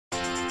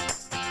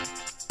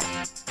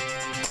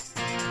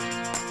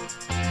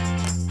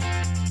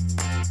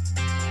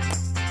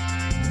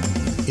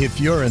If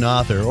you're an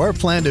author or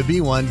plan to be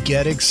one,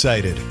 get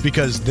excited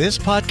because this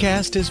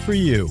podcast is for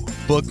you.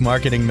 Book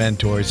Marketing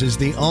Mentors is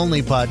the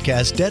only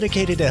podcast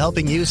dedicated to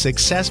helping you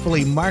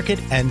successfully market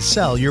and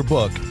sell your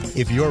book.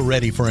 If you're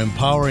ready for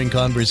empowering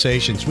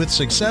conversations with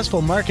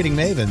successful marketing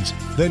mavens,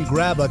 then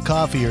grab a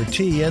coffee or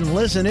tea and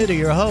listen in to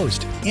your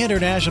host,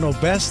 international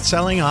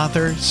best-selling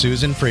author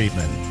Susan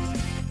Friedman.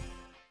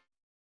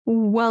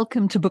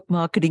 Welcome to Book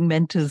Marketing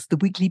Mentors, the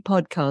weekly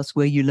podcast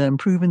where you learn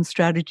proven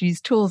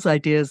strategies, tools,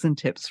 ideas, and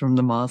tips from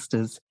the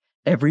masters.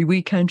 Every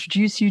week, I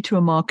introduce you to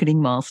a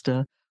marketing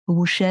master who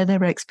will share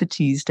their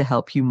expertise to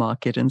help you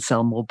market and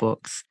sell more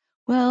books.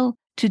 Well,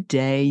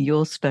 today,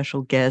 your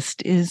special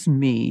guest is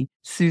me,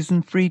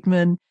 Susan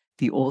Friedman,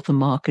 the author,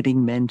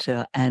 marketing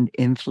mentor, and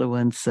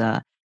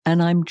influencer.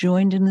 And I'm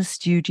joined in the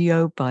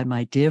studio by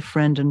my dear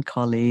friend and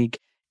colleague,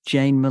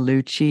 Jane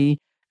Maulucci,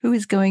 who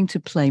is going to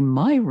play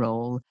my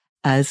role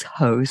as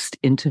host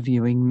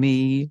interviewing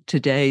me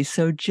today.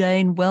 So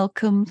Jane,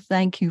 welcome.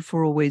 Thank you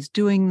for always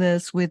doing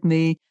this with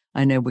me.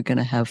 I know we're going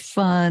to have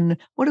fun.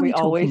 What are we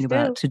talking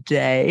about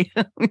today?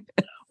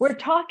 We're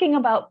talking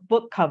about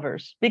book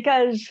covers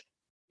because,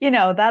 you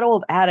know, that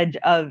old adage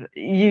of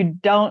you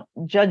don't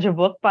judge a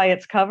book by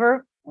its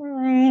cover.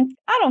 I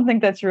don't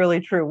think that's really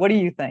true. What do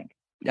you think?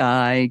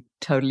 I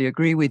totally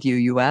agree with you.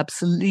 You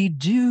absolutely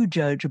do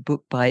judge a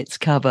book by its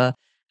cover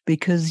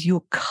because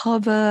your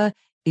cover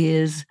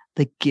is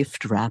the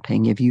gift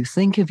wrapping. If you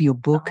think of your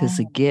book as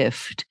a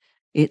gift,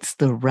 it's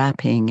the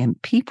wrapping,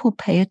 and people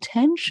pay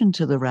attention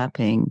to the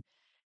wrapping.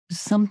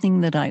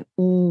 Something that I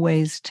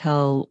always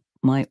tell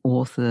my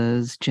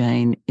authors,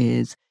 Jane,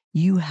 is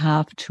you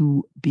have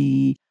to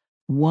be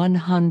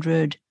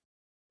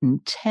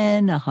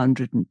 110,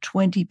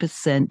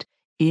 120%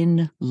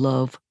 in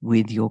love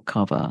with your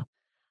cover.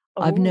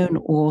 I've known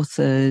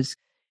authors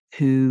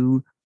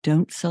who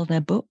don't sell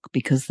their book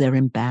because they're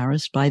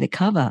embarrassed by the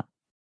cover.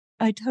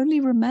 I totally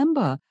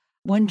remember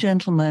one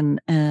gentleman,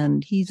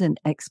 and he's an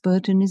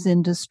expert in his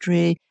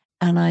industry.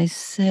 And I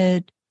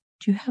said,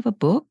 do you have a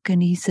book?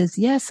 And he says,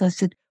 yes. I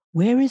said,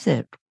 where is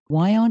it?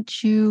 Why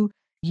aren't you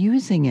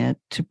using it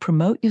to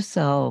promote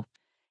yourself?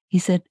 He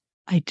said,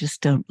 I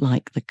just don't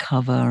like the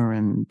cover.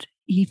 And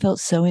he felt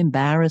so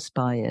embarrassed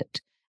by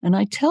it. And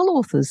I tell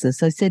authors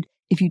this. I said,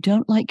 if you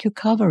don't like your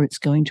cover, it's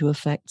going to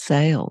affect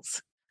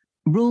sales.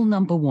 Rule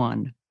number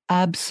one,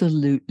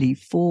 absolutely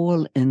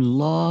fall in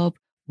love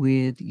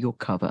with your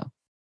cover.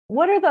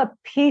 What are the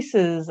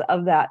pieces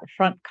of that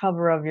front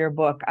cover of your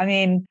book? I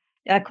mean,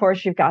 of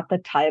course, you've got the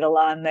title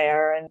on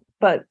there,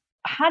 but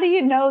how do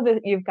you know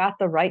that you've got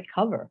the right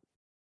cover?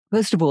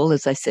 First of all,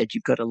 as I said,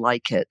 you've got to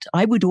like it.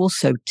 I would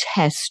also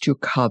test your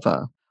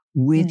cover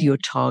with your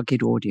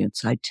target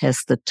audience. I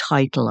test the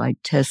title, I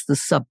test the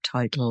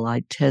subtitle,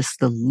 I test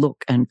the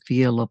look and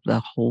feel of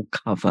the whole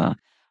cover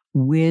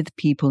with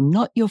people,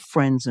 not your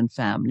friends and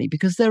family,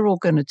 because they're all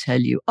going to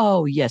tell you,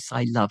 oh, yes,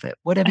 I love it,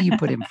 whatever you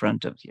put in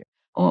front of you.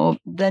 Or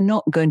they're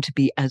not going to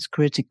be as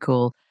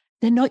critical.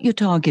 They're not your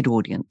target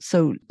audience.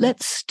 So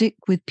let's stick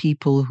with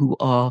people who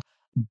are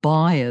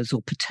buyers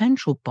or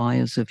potential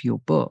buyers of your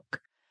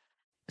book.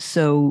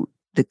 So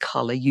the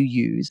color you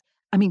use,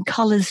 I mean,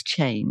 colors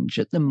change.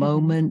 At the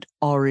moment,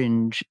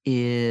 orange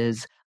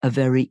is a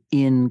very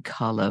in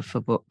color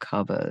for book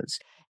covers.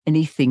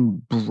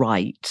 Anything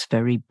bright,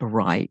 very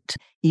bright,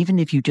 even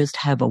if you just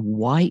have a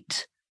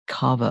white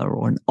cover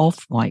or an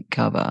off-white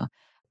cover.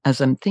 As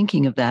I'm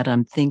thinking of that,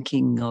 I'm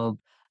thinking of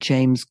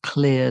James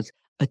Clear's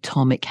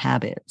Atomic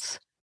Habits.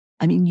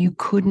 I mean, you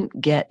couldn't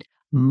get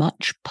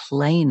much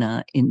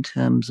plainer in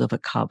terms of a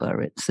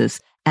cover. It's this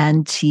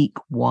antique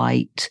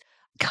white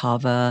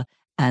cover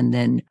and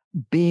then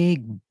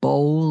big,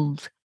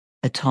 bold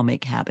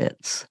Atomic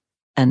Habits.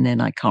 And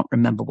then I can't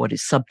remember what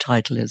his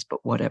subtitle is,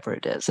 but whatever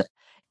it is.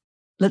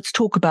 Let's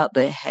talk about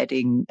the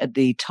heading,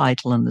 the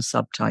title and the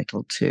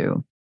subtitle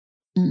too.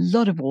 A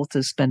lot of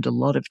authors spend a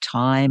lot of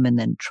time and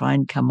then try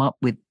and come up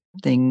with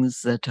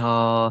things that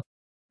are,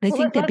 they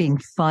think they're being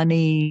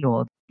funny,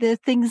 or they're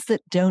things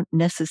that don't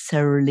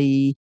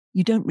necessarily,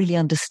 you don't really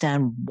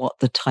understand what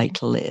the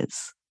title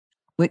is,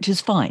 which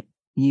is fine.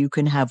 You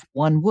can have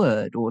one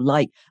word, or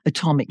like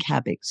Atomic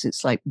Habits.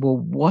 It's like, well,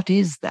 what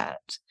is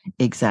that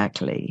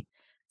exactly?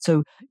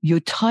 So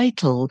your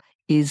title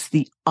is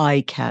the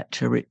eye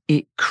catcher.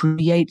 It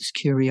creates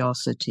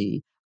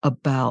curiosity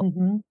about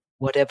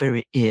whatever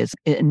it is,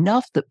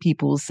 enough that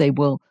people will say,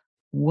 well,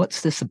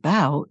 what's this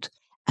about?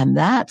 And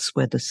that's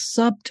where the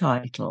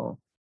subtitle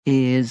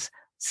is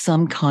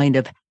some kind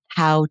of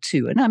how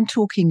to. And I'm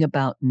talking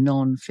about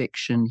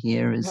nonfiction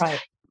here, as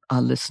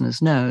our listeners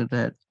know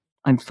that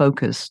I'm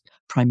focused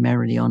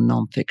primarily on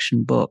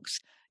nonfiction books.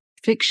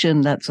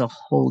 Fiction, that's a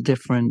whole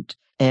different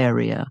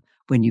area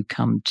when you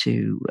come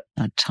to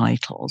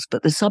titles.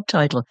 But the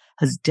subtitle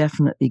has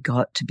definitely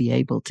got to be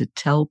able to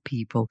tell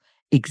people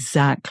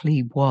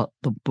exactly what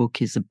the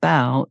book is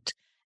about.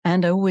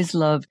 And I always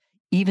love,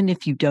 even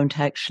if you don't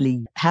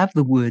actually have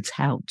the words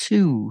how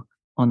to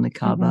on the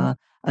cover,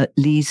 at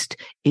least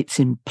it's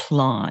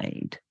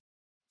implied.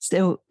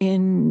 So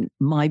in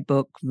my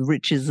book,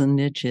 Riches and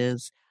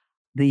Niches,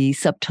 The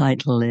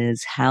subtitle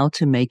is How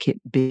to Make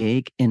It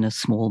Big in a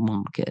Small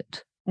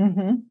Market.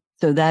 Mm-hmm.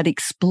 So that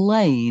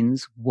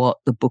explains what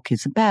the book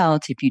is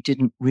about if you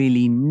didn't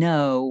really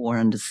know or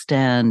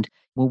understand,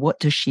 well, what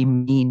does she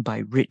mean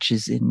by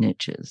riches in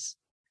niches?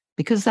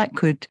 Because that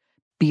could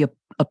be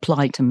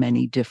applied to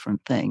many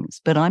different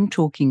things. But I'm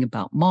talking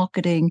about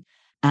marketing,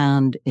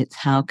 and it's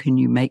how can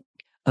you make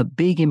a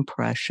big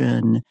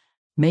impression,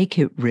 make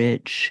it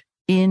rich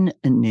in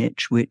a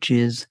niche, which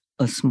is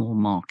a small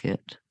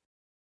market.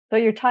 So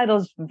your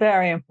title's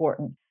very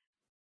important.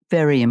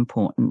 Very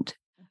important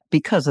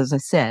because, as I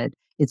said,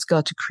 it's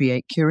got to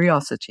create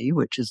curiosity,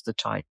 which is the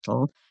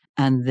title,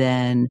 and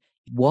then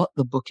what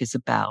the book is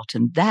about.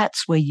 And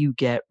that's where you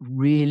get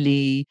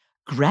really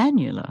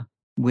granular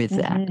with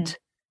Mm-hmm. that,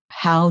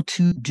 how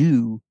to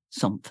do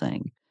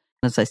something.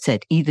 As I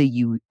said, either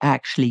you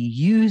actually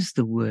use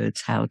the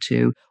words how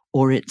to,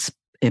 or it's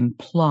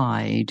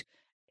implied.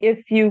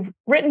 If you've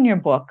written your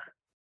book,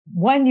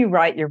 when you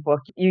write your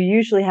book, you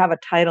usually have a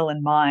title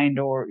in mind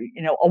or,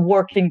 a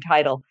working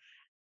title.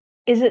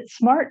 Is it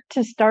smart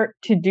to start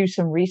to do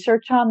some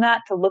research on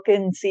that, to look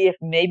in and see if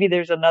maybe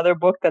there's another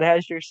book that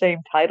has your same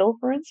title,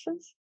 for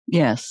instance?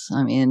 Yes.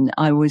 I mean,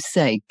 I always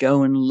say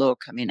go and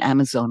look. I mean,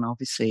 Amazon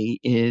obviously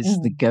is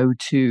the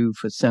go-to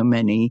for so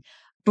many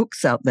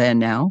books out there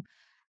now,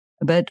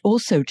 but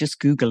also just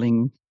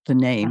Googling the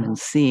name and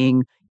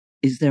seeing,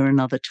 is there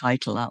another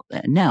title out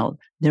there? Now,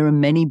 there are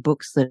many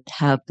books that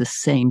have the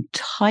same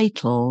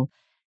title,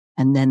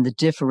 and then the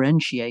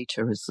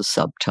differentiator is the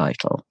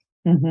subtitle.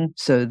 Mm-hmm.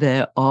 So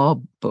there are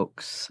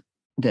books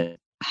that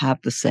have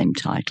the same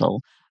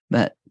title,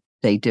 but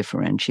they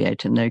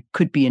differentiate, and they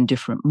could be in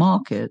different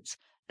markets,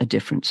 a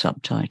different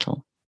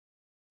subtitle.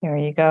 There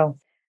you go.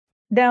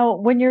 Now,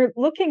 when you're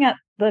looking at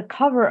the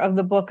cover of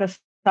the book,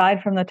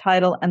 aside from the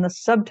title and the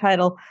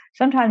subtitle,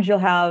 sometimes you'll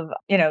have,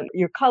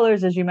 your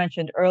colors, as you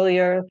mentioned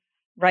earlier.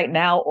 Right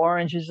now,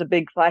 orange is a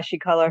big flashy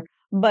color,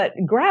 but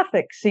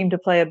graphics seem to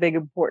play a big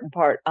important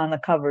part on the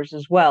covers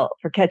as well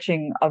for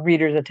catching a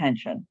reader's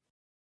attention.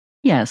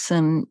 Yes,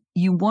 and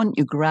you want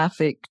your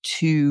graphic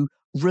to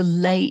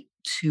relate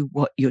to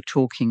what you're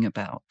talking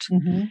about.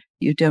 Mm-hmm.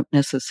 You don't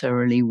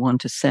necessarily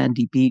want a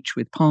sandy beach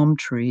with palm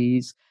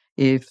trees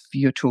if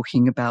you're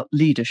talking about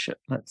leadership,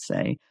 let's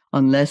say,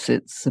 unless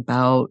it's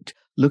about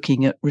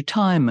looking at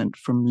retirement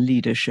from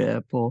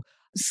leadership or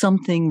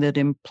something that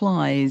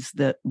implies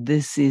that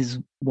this is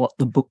what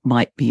the book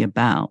might be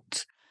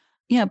about.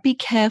 Yeah, be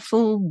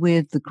careful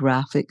with the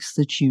graphics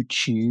that you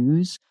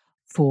choose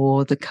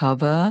for the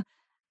cover.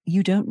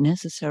 You don't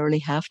necessarily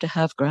have to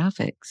have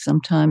graphics.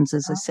 Sometimes,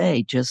 as I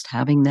say, just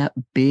having that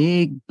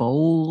big,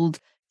 bold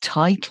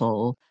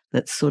title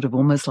that's sort of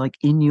almost like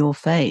in your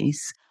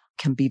face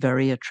can be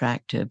very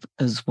attractive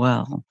as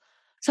well.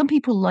 Some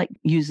people like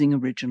using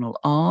original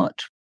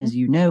art. As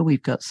you know,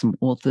 we've got some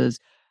authors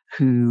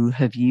who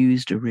have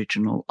used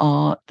original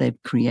art. They've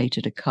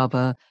created a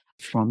cover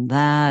from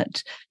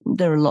that.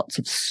 There are lots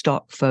of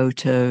stock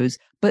photos,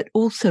 but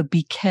also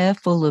be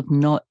careful of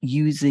not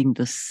using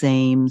the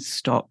same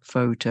stock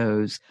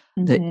photos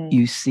that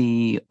you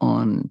see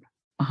on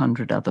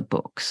 100 other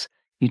books.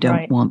 You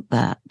don't want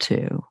that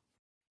too.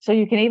 So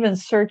you can even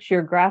search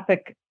your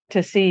graphic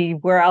to see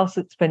where else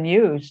it's been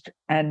used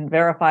and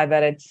verify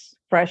that it's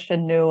fresh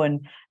and new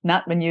and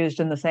not been used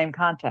in the same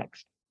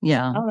context.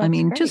 Yeah. I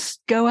mean, great.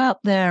 Just go out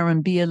there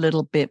and be a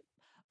little bit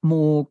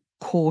more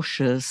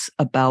cautious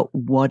about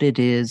what it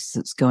is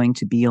that's going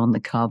to be on the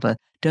cover.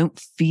 Don't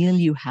feel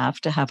you have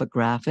to have a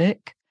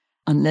graphic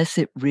unless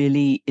it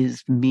really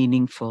is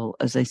meaningful,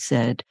 as I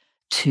said,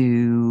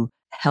 to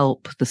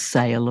help the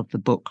sale of the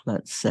book,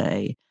 let's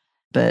say.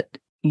 But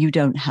you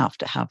don't have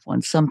to have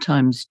one.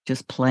 Sometimes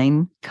just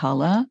plain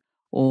color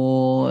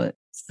or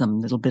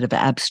some little bit of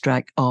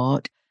abstract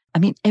art. I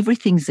mean,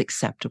 everything's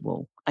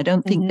acceptable. I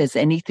don't think there's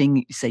anything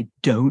you say,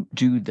 don't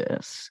do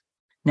this.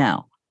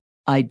 Now,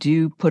 I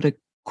do put a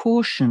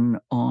caution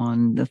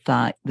on the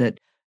fact that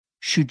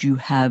should you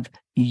have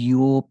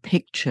your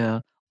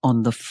picture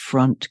on the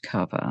front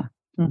cover?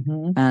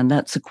 And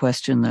that's a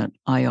question that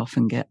I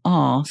often get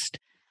asked.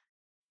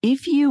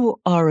 If you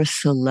are a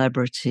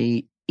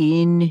celebrity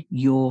in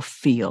your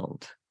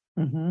field,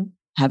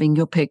 having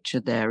your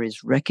picture there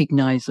is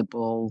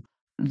recognizable,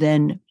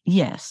 then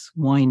yes,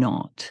 why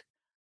not?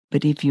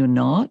 But if you're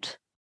not,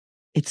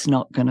 it's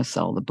not going to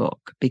sell the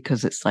book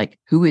because it's like,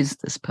 who is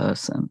this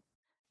person?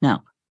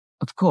 Now,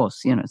 of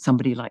course,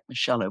 somebody like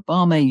Michelle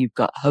Obama, you've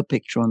got her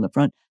picture on the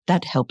front,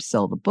 that helps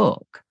sell the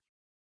book.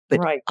 But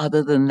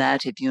other than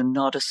that, if you're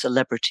not a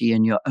celebrity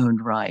in your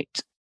own right,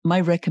 my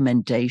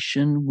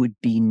recommendation would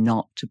be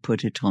not to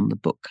put it on the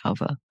book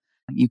cover.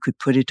 You could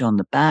put it on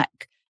the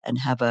back and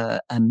have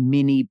a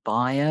mini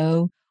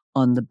bio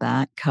on the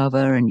back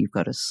cover, and you've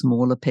got a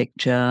smaller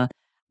picture.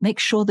 Make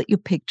sure that your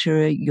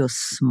picture, you're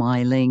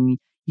smiling,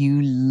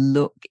 you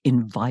look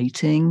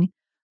inviting,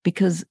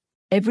 because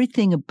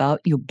everything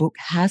about your book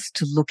has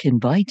to look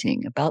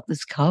inviting about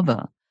this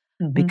cover,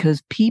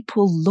 because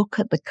people look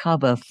at the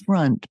cover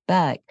front,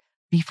 back,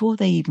 before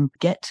they even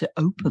get to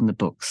open the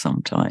book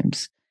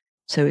sometimes.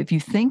 So if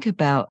you think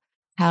about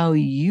how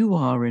you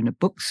are in a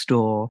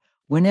bookstore.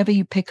 Whenever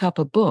you pick up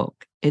a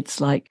book,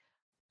 it's like,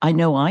 I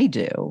know I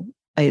do.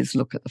 I just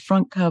look at the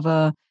front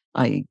cover,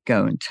 I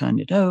go and turn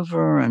it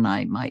over, and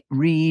I might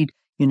read,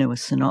 a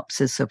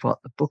synopsis of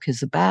what the book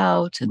is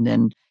about. And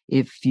then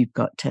if you've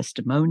got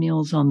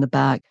testimonials on the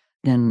back,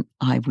 then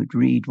I would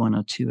read one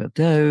or two of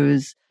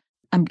those.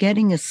 I'm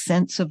getting a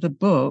sense of the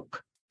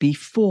book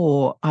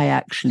before I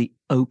actually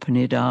open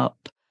it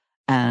up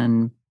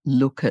and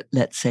look at,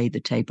 let's say,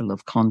 the table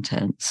of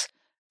contents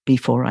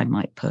before I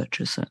might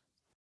purchase it.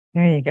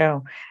 There you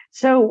go.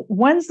 So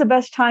when's the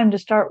best time to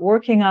start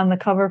working on the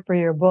cover for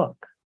your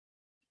book?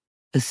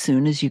 As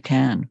soon as you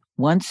can.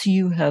 Once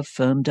you have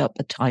firmed up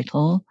a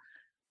title,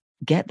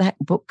 get that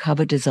book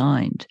cover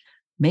designed.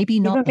 Maybe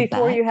not even the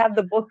before back. you have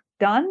the book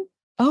done?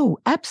 Oh,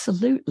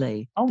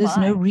 absolutely. Oh, There's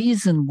no my.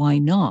 reason why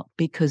not.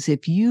 Because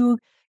if you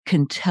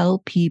can tell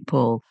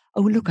people,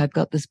 oh, look, I've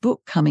got this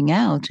book coming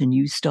out, and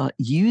you start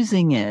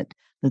using it,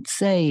 let's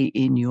say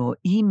in your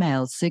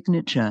email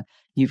signature,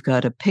 you've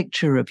got a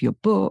picture of your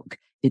book,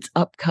 it's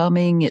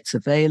upcoming, it's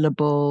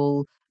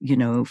available,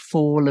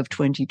 fall of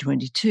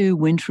 2022,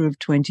 winter of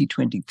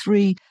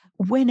 2023,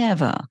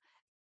 whenever.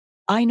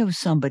 I know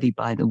somebody,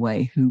 by the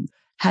way, who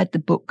had the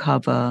book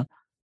cover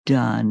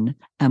done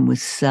and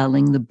was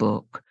selling the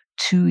book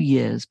 2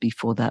 years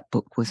before that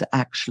book was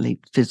actually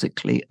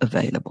physically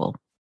available.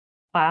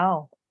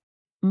 Wow.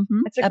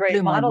 Mm-hmm. That's a That great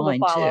blew my model to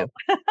mind follow.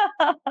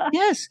 too.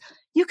 Yes,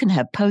 you can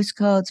have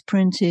postcards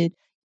printed.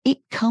 It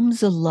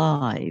comes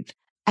alive,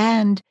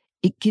 and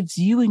it gives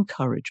you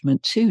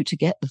encouragement too to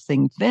get the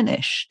thing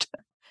finished.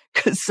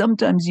 Because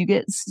sometimes you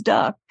get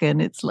stuck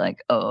and it's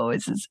like, oh,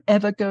 is this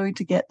ever going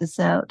to get this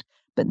out?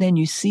 But then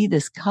you see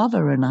this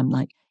cover and I'm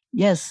like,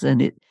 yes.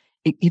 And it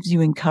gives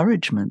you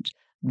encouragement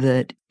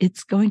that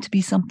it's going to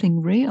be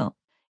something real.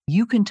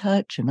 You can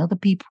touch and other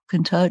people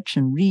can touch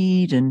and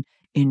read and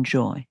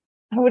enjoy.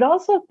 I would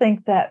also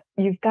think that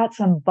you've got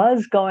some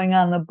buzz going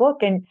on the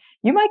book, and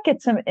you might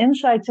get some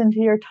insights into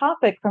your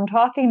topic from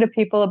talking to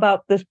people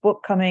about this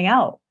book coming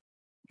out.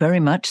 Very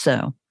much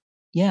so.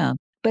 Yeah.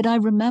 But I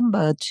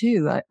remember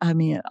too,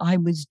 I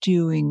was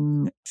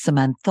doing some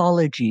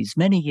anthologies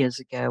many years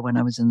ago when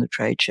I was in the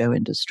trade show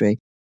industry.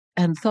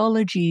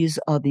 Anthologies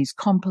are these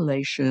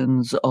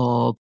compilations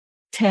of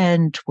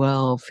 10,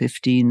 12,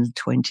 15,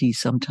 20,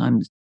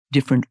 sometimes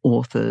different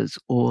authors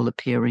all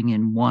appearing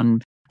in one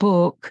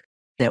book.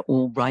 They're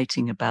all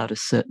writing about a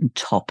certain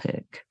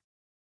topic.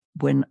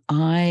 When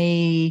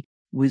I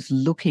was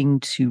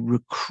looking to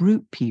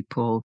recruit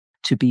people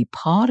to be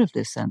part of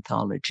this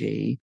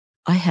anthology,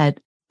 I had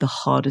the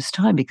hardest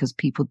time because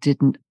people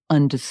didn't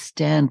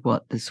understand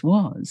what this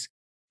was.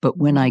 But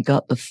when I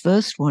got the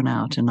first one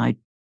out and I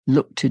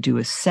looked to do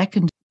a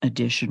second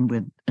edition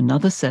with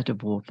another set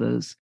of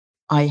authors,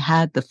 I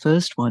had the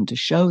first one to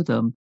show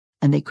them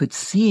and they could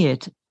see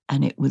it.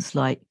 And it was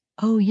like,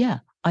 oh, yeah,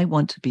 I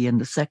want to be in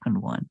the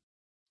second one.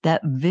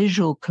 That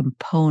visual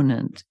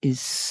component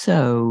is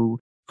so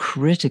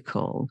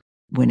critical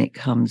when it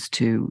comes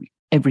to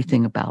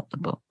everything about the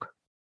book.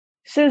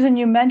 Susan,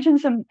 you mentioned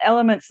some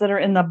elements that are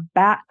in the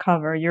back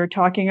cover. You're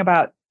talking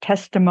about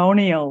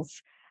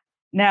testimonials.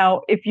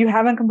 Now, if you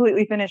haven't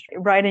completely finished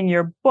writing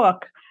your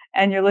book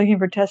and you're looking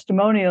for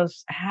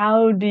testimonials,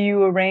 how do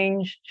you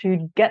arrange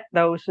to get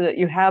those so that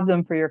you have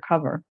them for your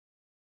cover?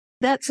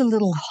 That's a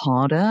little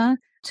harder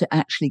to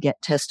actually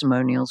get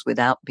testimonials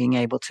without being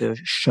able to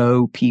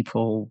show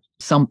people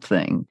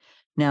something.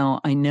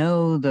 Now, I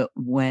know that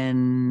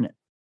when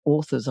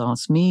authors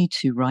ask me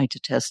to write a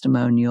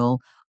testimonial,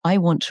 I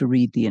want to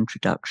read the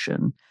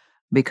introduction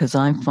because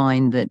I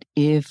find that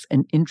if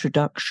an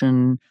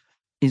introduction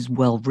is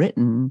well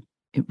written,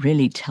 it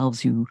really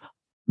tells you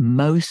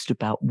most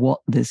about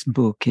what this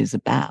book is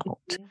about.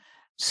 Mm-hmm.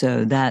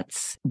 So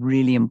that's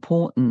really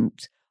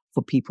important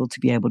for people to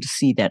be able to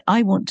see that.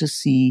 I want to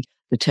see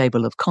the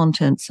table of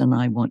contents and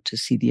I want to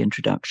see the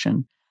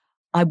introduction.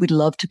 I would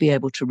love to be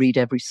able to read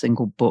every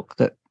single book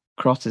that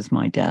crosses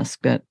my desk,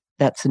 but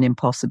that's an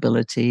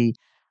impossibility.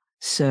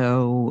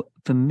 So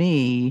for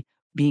me,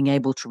 being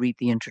able to read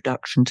the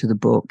introduction to the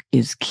book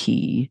is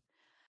key.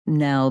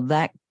 Now,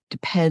 that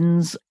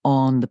depends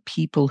on the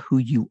people who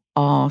you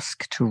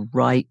ask to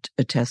write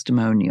a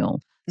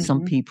testimonial. Mm-hmm.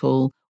 Some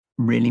people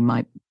really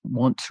might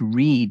want to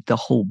read the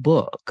whole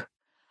book.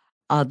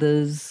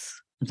 Others,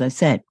 as I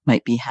said,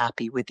 might be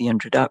happy with the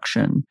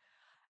introduction.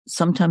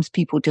 Sometimes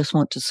people just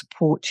want to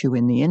support you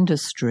in the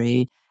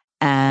industry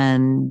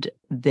and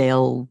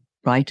they'll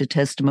write a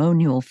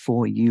testimonial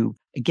for you,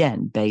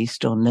 again,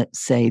 based on, let's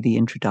say, the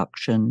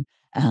introduction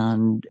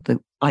and the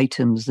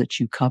items that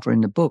you cover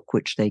in the book,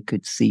 which they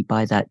could see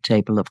by that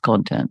table of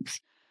contents.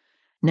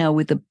 Now,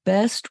 with the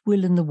best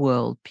will in the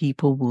world,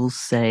 people will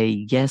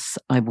say, yes,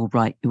 I will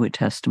write you a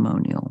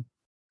testimonial.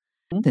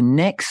 Mm-hmm. The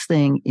next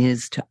thing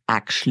is to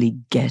actually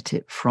get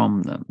it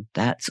from them.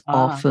 That's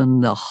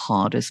often the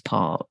hardest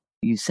part.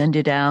 You send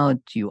it out,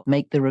 you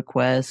make the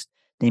request,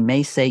 they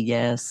may say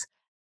yes,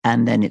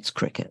 and then it's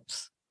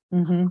crickets.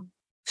 Mm-hmm.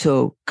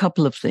 So a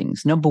couple of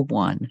things. Number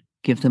one,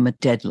 give them a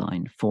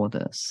deadline for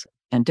this.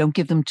 And don't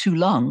give them too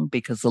long,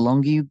 because the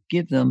longer you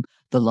give them,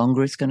 the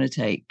longer it's going to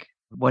take.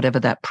 Whatever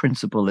that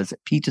principle is,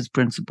 Peter's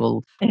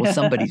principle or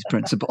somebody's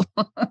principle,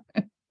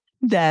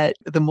 that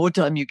the more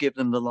time you give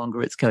them, the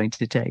longer it's going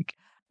to take.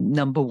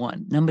 Number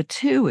one. Number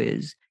two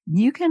is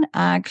you can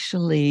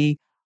actually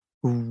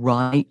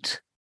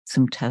write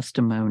some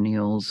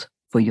testimonials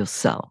for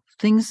yourself,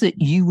 things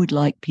that you would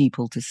like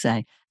people to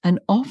say, and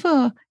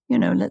offer,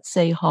 let's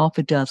say half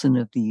a dozen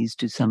of these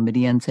to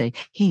somebody and say,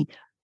 hey,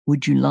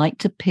 would you like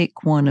to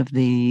pick one of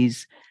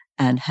these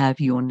and have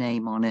your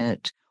name on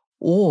it?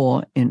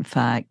 Or, in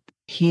fact,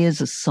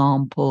 here's a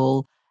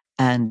sample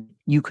and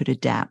you could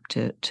adapt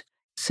it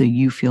so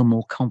you feel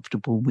more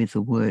comfortable with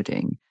the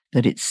wording,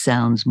 that it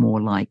sounds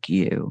more like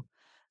you.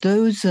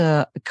 Those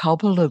are a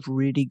couple of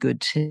really good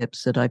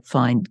tips that I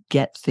find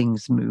get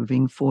things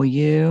moving for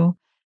you,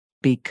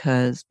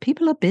 because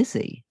people are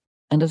busy.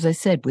 And as I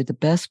said, with the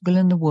best will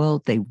in the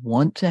world, they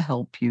want to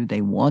help you.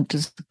 They want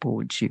to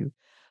support you.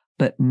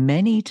 But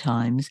many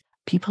times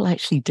people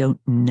actually don't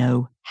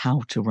know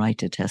how to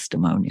write a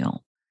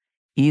testimonial.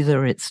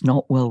 Either it's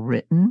not well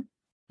written,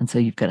 and so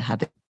you've got to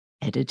have it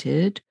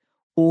edited,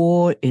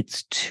 or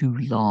it's too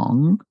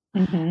long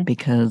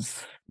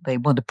because they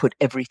want to put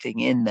everything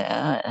in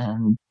there.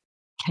 And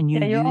can you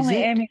you're use only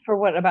it? aiming for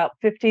what, about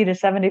 50 to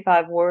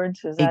 75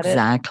 words? Is that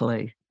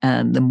Exactly.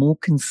 And the more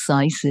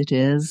concise it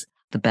is,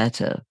 the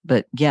better.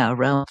 But yeah,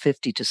 around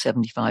 50 to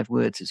 75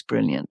 words is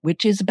brilliant,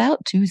 which is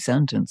about 2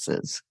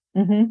 sentences.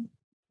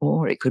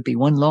 Or it could be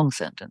one long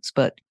sentence.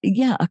 But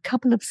yeah, a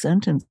couple of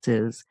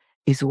sentences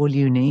is all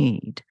you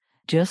need,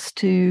 just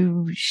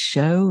to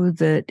show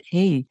that,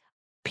 hey,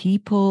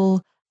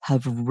 people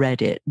have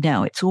read it.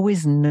 Now, it's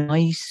always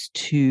nice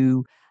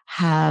to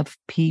have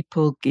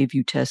people give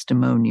you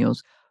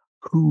testimonials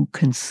who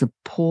can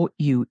support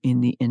you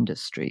in the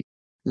industry.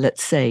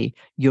 Let's say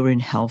you're in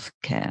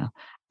healthcare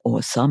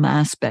or some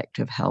aspect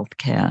of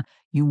healthcare.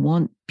 You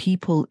want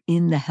people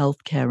in the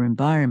healthcare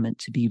environment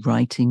to be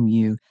writing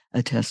you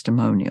a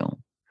testimonial.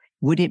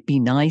 Would it be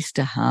nice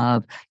to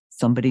have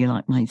somebody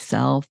like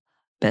myself,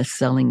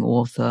 best-selling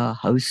author,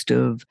 host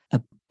of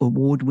an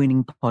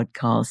award-winning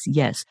podcast?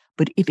 Yes.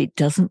 But if it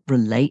doesn't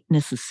relate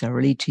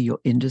necessarily to your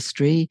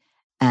industry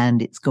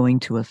and it's going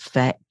to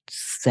affect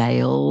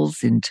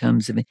sales in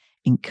terms of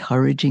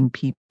encouraging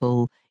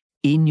people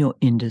in your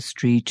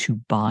industry to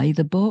buy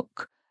the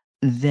book,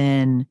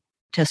 then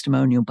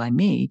testimonial by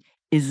me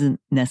isn't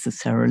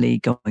necessarily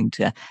going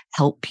to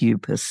help you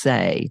per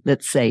se,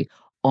 let's say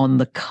on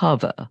the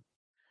cover.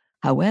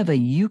 However,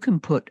 you can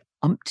put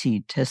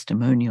umpteen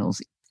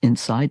testimonials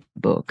inside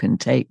the book and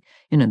take,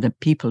 the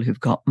people who've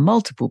got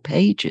multiple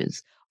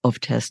pages of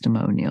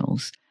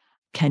testimonials.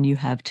 Can you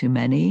have too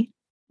many?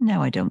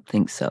 No, I don't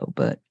think so.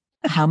 But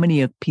how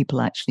many are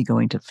people actually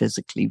going to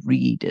physically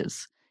read?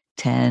 Is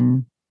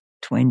 10,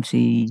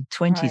 20?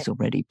 20 is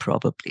already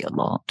probably a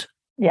lot.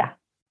 Yeah.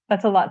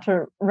 That's a lot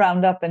to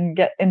round up and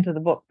get into the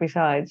book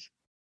besides.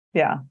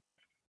 Yeah.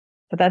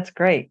 But that's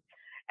great.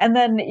 And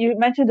then you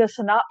mentioned a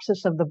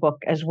synopsis of the book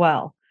as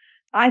well.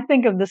 I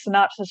think of the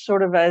synopsis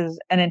sort of as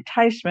an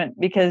enticement,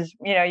 because,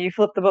 you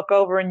flip the book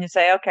over and you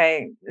say,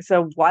 okay,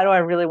 so why do I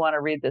really want to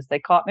read this? They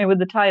caught me with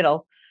the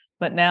title,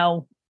 but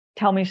now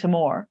tell me some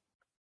more.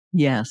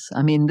 Yes.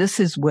 I mean, this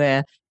is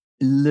where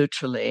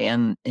literally,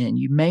 and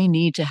you may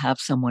need to have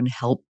someone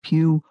help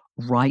you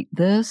write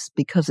this,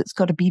 because it's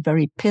got to be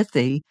very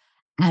pithy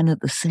and at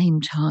the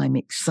same time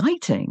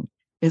exciting.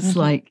 It's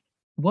like,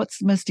 what's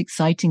the most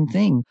exciting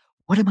thing?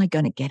 What am I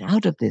going to get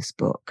out of this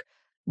book?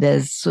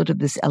 There's sort of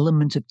this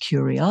element of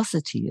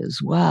curiosity as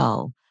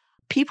well.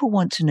 People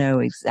want to know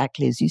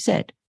exactly as you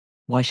said,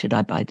 why should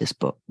I buy this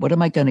book? What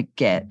am I going to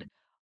get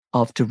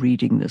after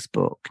reading this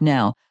book?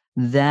 Now,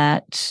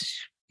 that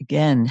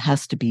again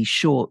has to be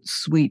short,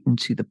 sweet, and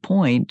to the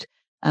point.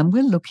 And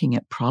we're looking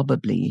at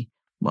probably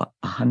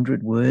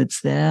 100 words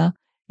there,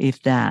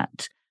 if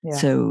that. Yeah.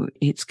 So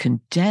it's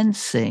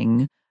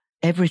condensing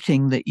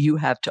everything that you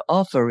have to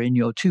offer in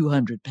your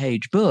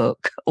 200-page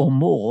book or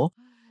more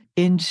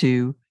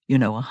into,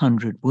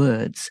 100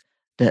 words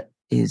that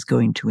is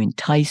going to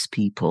entice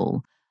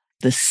people.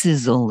 The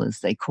sizzle, as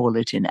they call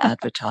it in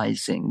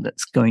advertising,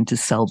 that's going to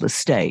sell the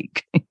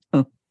steak.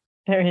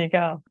 There you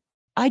go.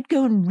 I'd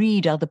go and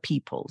read other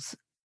people's.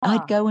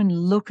 I'd go and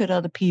look at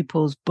other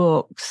people's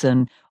books.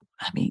 And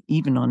I mean,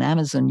 even on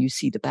Amazon, you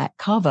see the back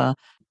cover.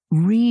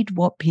 Read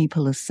what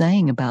people are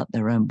saying about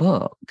their own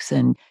books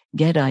and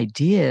get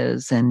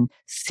ideas and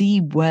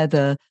see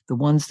whether the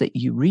ones that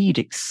you read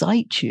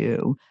excite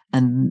you.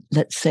 And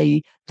let's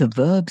say the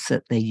verbs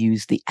that they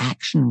use, the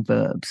action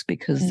verbs,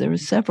 because there are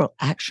several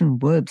action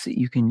verbs that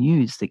you can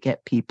use that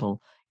get people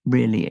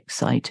really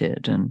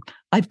excited. And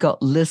I've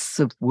got lists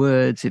of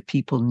words. If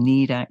people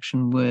need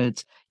action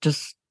words,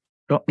 just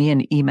drop me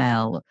an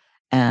email,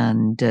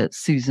 and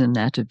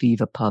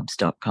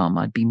Susan@avivapubs.com.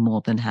 I'd be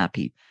more than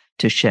happy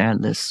to share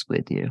lists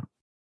with you.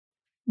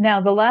 Now,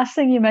 the last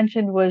thing you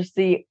mentioned was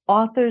the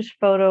author's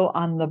photo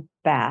on the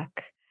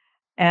back.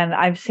 And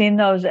I've seen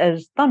those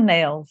as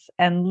thumbnails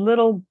and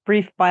little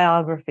brief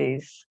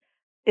biographies.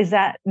 Is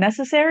that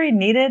necessary,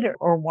 needed,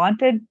 or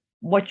wanted?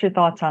 What's your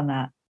thoughts on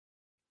that?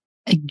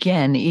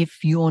 Again,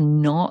 if you're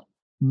not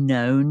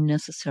known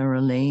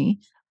necessarily,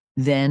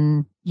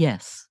 then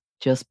yes,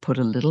 just put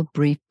a little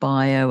brief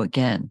bio.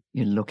 Again,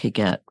 you're looking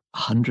at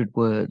 100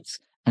 words.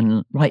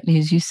 And rightly,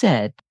 as you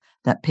said,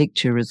 that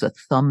picture is a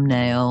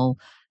thumbnail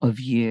of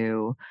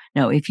you.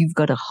 Now, if you've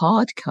got a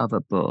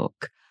hardcover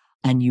book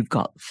and you've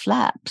got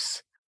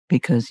flaps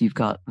because you've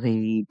got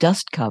the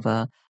dust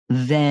cover,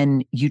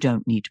 then you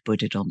don't need to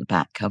put it on the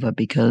back cover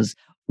because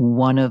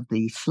one of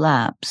the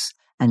flaps,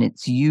 and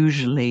it's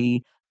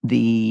usually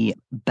the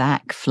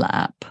back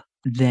flap,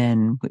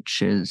 then,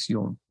 which is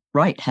your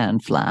right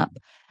hand flap,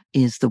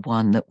 is the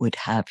one that would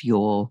have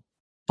your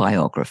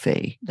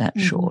biography, that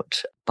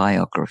short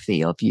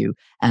biography of you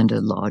and a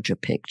larger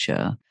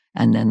picture.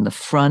 And then the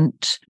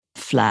front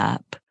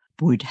flap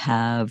would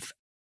have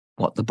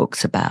what the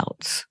book's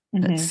about.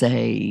 Let's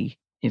say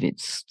if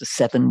it's the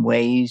 7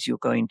 ways you're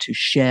going to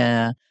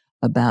share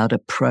about a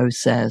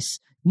process,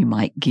 you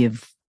might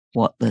give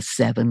what the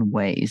 7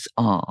 ways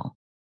are.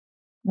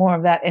 More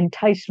of that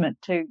enticement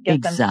to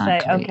get them to say,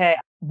 Exactly. okay,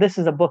 this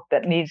is a book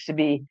that needs to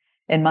be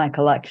in my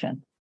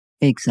collection.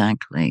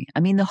 Exactly. I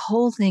mean, the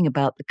whole thing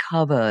about the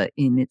cover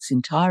in its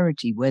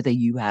entirety, whether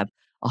you have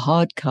a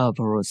hardcover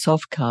or a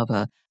soft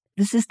cover,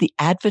 this is the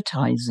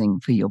advertising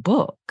for your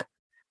book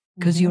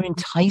because you're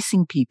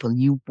enticing people.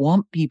 You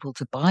want people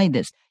to buy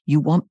this. You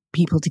want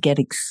people to get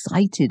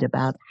excited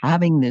about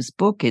having this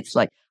book. It's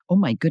like, oh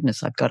my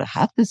goodness, I've got to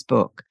have this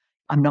book.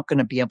 I'm not going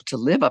to be able to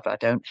live if I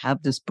don't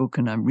have this book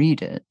and I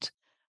read it.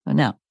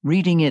 Now,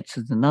 reading it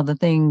is another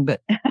thing,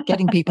 but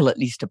getting people at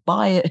least to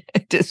buy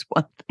it is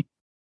one thing.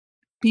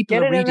 People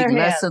Get are it in their reading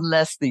less hands. and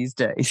less these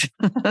days.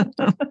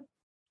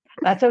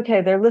 That's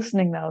okay. They're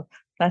listening, though.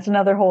 That's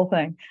another whole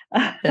thing.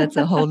 That's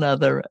a whole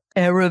other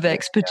area of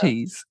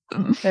expertise.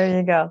 There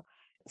you go.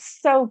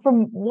 So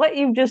from what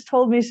you've just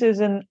told me,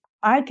 Susan,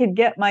 I could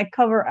get my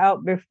cover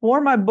out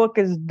before my book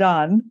is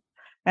done,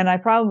 and I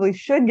probably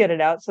should get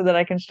it out so that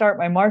I can start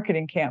my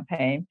marketing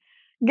campaign.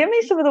 Give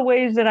me some of the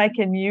ways that I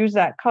can use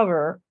that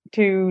cover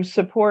to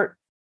support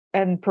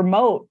and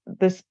promote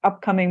this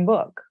upcoming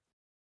book.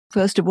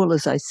 First of all,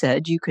 as I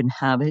said, you can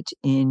have it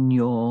in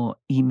your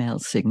email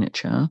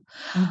signature.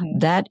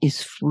 That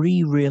is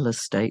free real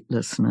estate,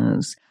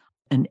 listeners,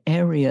 an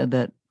area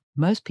that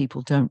most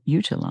people don't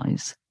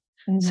utilize.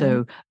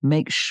 So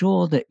make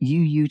sure that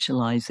you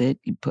utilize it.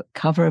 You put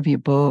cover of your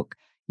book.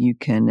 You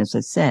can, as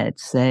I said,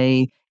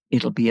 say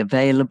it'll be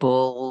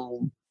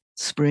available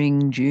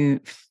spring,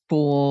 June,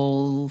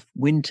 fall,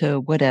 winter,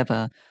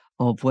 whatever,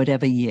 of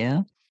whatever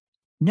year.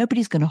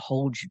 Nobody's going to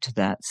hold you to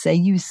that. Say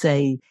you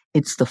say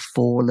it's the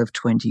fall of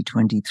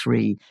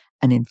 2023,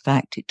 and in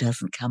fact, it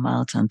doesn't come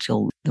out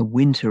until the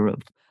winter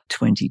of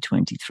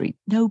 2023.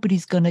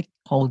 Nobody's going to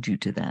hold you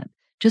to that.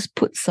 Just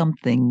put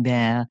something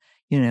there,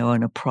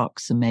 an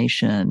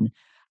approximation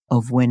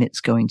of when it's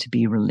going to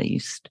be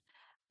released.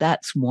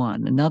 That's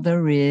one.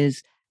 Another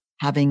is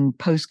having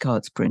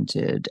postcards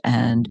printed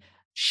and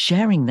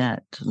sharing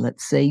that.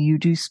 Let's say you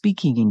do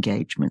speaking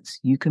engagements.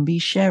 You can be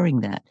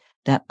sharing that.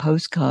 That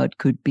postcard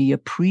could be a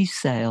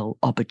pre-sale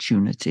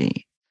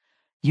opportunity.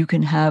 You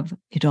can have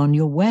it on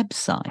your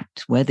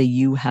website, whether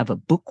you have a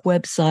book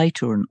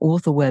website or an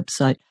author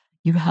website,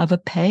 you have a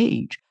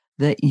page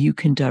that you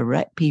can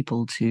direct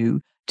people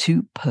to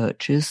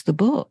purchase the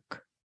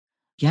book.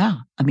 Yeah,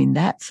 I mean,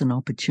 that's an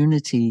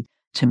opportunity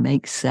to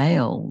make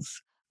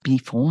sales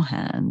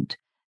beforehand.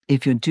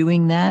 If you're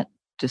doing that,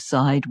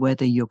 decide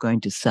whether you're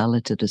going to sell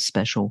it at a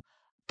special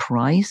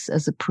price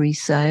as a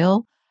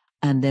pre-sale.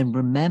 And then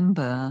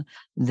remember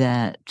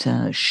that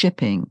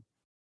shipping,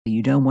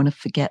 you don't want to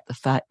forget the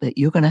fact that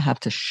you're going to have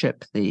to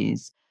ship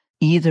these.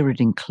 Either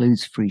it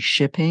includes free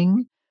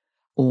shipping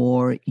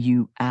or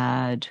you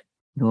add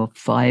your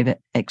 $5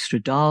 extra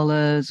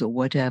or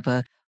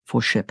whatever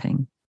for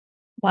shipping.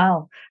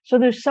 Wow. So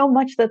there's so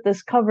much that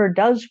this cover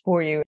does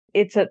for you.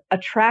 It's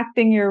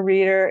attracting your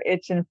reader.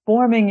 It's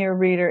informing your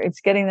reader.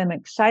 It's getting them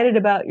excited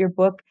about your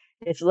book.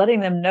 It's letting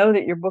them know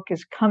that your book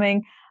is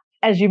coming.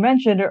 As you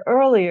mentioned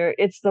earlier,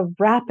 it's the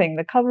wrapping.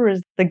 The cover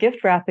is the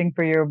gift wrapping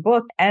for your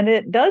book. And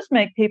it does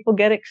make people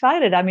get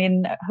excited. I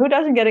mean, who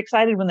doesn't get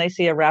excited when they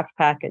see a wrapped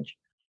package?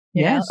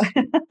 Yes.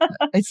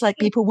 It's like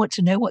people want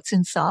to know what's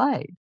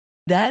inside.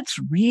 That's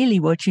really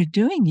what you're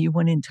doing. You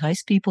want to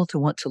entice people to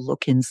want to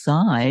look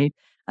inside.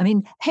 I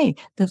mean, hey,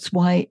 that's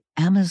why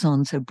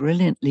Amazon so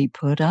brilliantly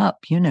put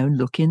up,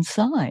 look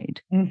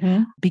inside,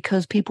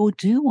 because people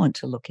do want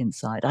to look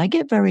inside. I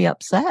get very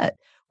upset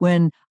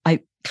when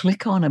I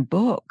click on a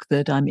book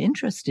that I'm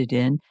interested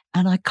in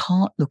and I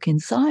can't look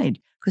inside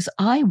because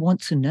I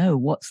want to know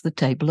what's the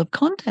table of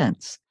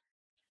contents.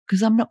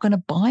 Because I'm not going to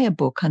buy a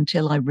book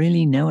until I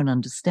really know and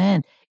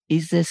understand,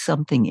 is there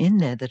something in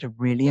there that I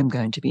really am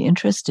going to be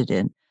interested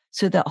in?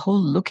 So that whole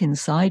look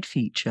inside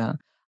feature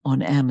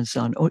on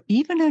Amazon or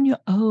even on your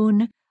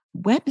own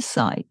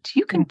website,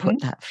 you can put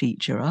that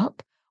feature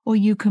up, or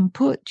you can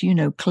put,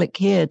 click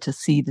here to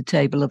see the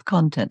table of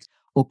contents,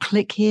 or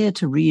click here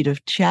to read a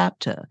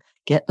chapter,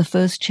 get the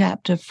first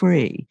chapter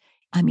free.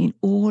 I mean,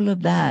 all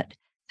of that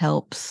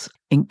helps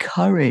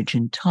encourage,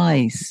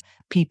 entice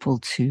people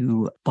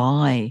to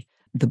buy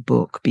the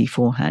book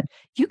beforehand.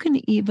 You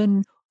can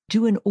even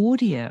do an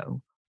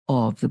audio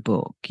of the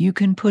book. You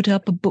can put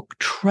up a book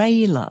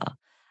trailer.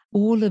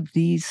 All of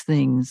these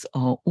things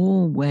are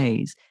all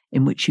ways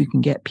in which you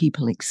can get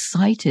people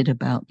excited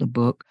about the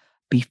book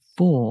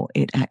before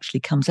it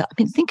actually comes out. I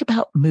mean, think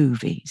about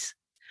movies.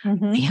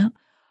 Mm-hmm. Yeah.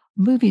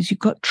 Movies, you've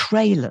got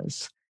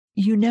trailers.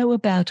 You know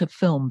about a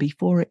film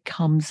before it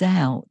comes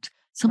out,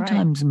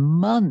 sometimes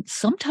months,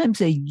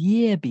 sometimes a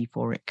year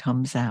before it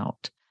comes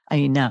out. I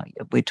mean, now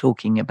we're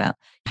talking about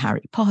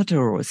Harry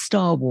Potter or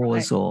Star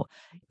Wars or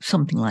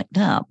something like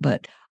that,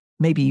 but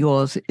maybe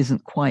yours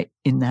isn't quite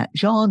in that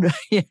genre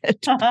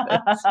yet.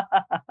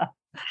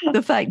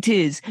 The fact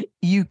is,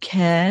 you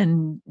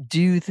can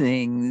do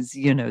things,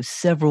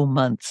 several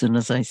months. And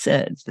as I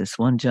said, this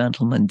one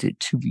gentleman did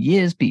 2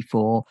 years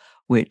before,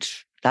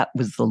 which that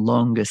was the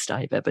longest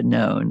I've ever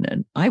known.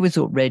 And I was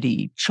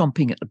already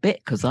chomping at the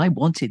bit because I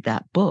wanted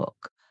that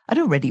book. I'd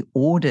already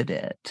ordered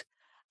it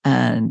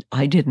and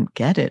I didn't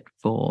get it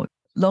for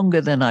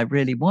longer than I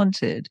really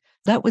wanted.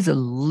 That was a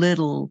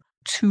little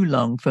too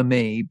long for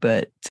me,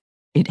 but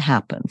it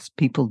happens.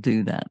 People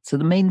do that. So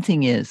the main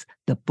thing is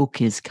the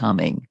book is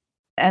coming.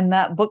 And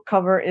that book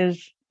cover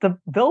is the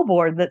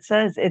billboard that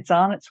says it's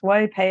on its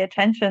way. Pay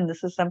attention.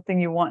 This is something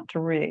you want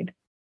to read.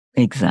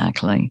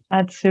 Exactly.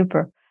 That's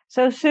super.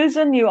 So,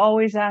 Susan, you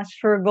always ask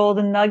for a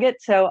golden nugget.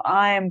 So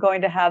I am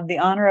going to have the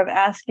honor of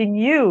asking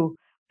you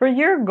for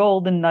your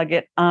golden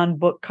nugget on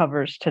book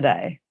covers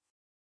today.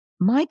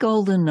 My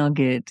golden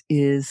nugget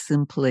is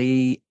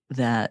simply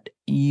that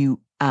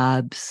you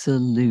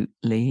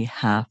absolutely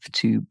have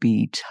to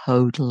be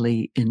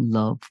totally in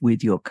love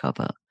with your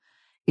cover.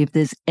 If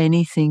there's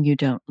anything you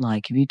don't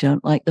like, if you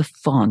don't like the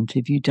font,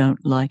 if you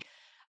don't like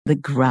the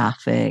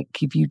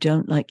graphic, if you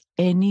don't like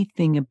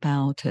anything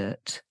about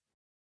it,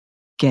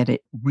 get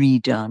it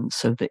redone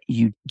so that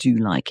you do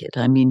like it.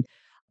 I mean,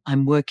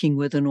 I'm working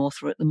with an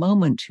author at the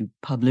moment who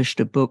published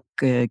a book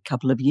a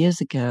couple of years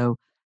ago,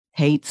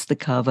 hates the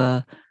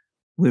cover.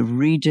 We're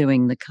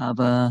redoing the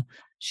cover.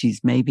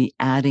 She's maybe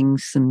adding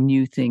some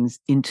new things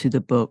into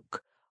the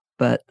book.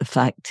 But the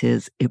fact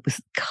is, it was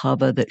the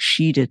cover that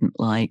she didn't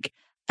like.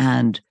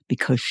 And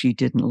because she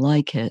didn't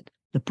like it,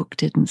 the book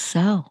didn't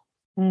sell.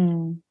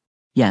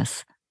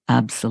 Yes,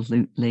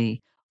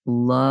 absolutely.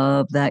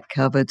 Love that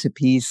cover to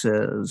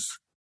pieces.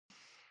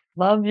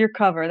 Love your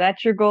cover.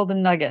 That's your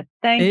golden nugget.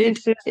 Thank you,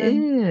 Susan. It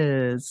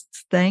is.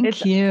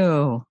 Thank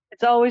you.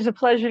 It's always a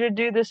pleasure to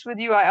do this with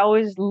you. I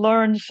always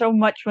learn so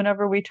much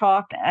whenever we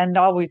talk and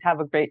always have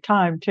a great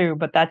time too,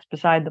 but that's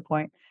beside the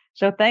point.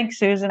 So thanks,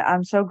 Susan.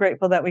 I'm so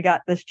grateful that we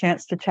got this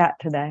chance to chat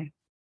today.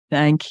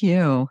 Thank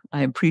you.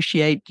 I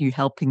appreciate you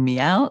helping me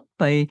out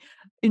by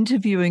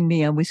interviewing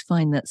me. I always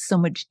find that so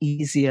much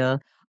easier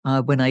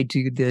when I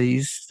do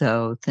these.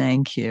 So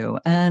thank you.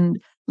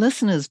 And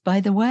listeners,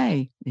 by the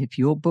way, if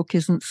your book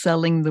isn't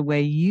selling the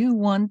way you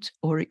want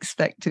or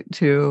expect it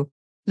to,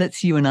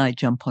 let's you and I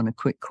jump on a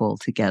quick call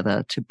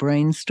together to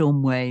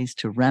brainstorm ways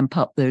to ramp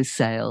up those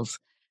sales,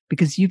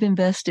 because you've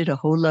invested a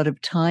whole lot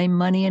of time,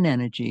 money, and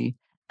energy,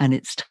 and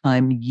it's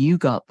time you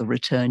got the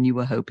return you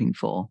were hoping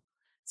for.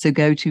 So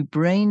go to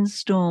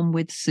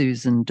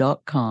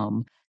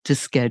brainstormwithsusan.com to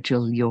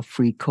schedule your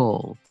free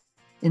call.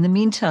 In the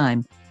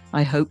meantime,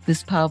 I hope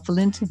this powerful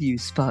interview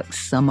sparks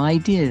some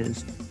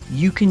ideas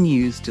you can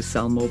use to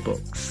sell more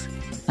books.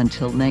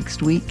 Until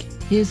next week,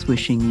 here's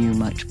wishing you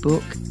much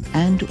book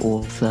and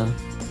author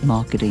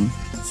marketing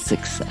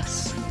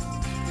success.